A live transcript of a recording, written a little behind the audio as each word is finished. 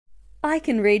I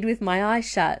Can Read With My Eyes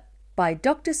Shut by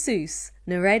Dr. Seuss,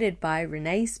 narrated by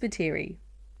Renee Spiteri.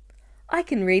 I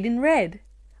can read in red.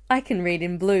 I can read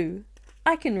in blue.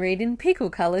 I can read in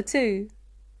pickle colour too.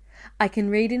 I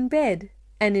can read in bed,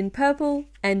 and in purple,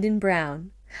 and in brown.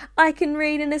 I can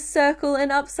read in a circle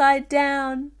and upside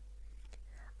down.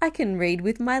 I can read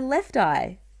with my left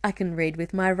eye. I can read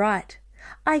with my right.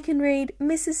 I can read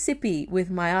Mississippi with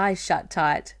my eyes shut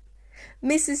tight.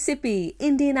 Mississippi,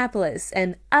 Indianapolis,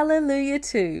 and Alleluia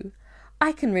too.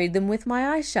 I can read them with my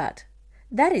eyes shut.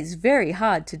 That is very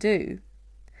hard to do.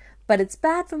 But it's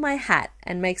bad for my hat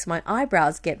and makes my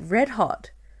eyebrows get red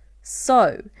hot.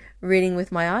 So, reading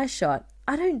with my eyes shut,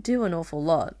 I don't do an awful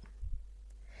lot.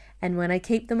 And when I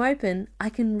keep them open, I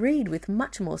can read with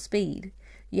much more speed.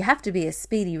 You have to be a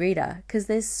speedy reader, 'cause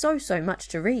there's so much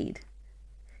to read.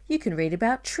 You can read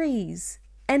about trees,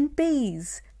 and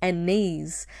bees, and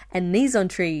knees on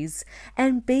trees,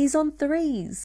 and bees on threes.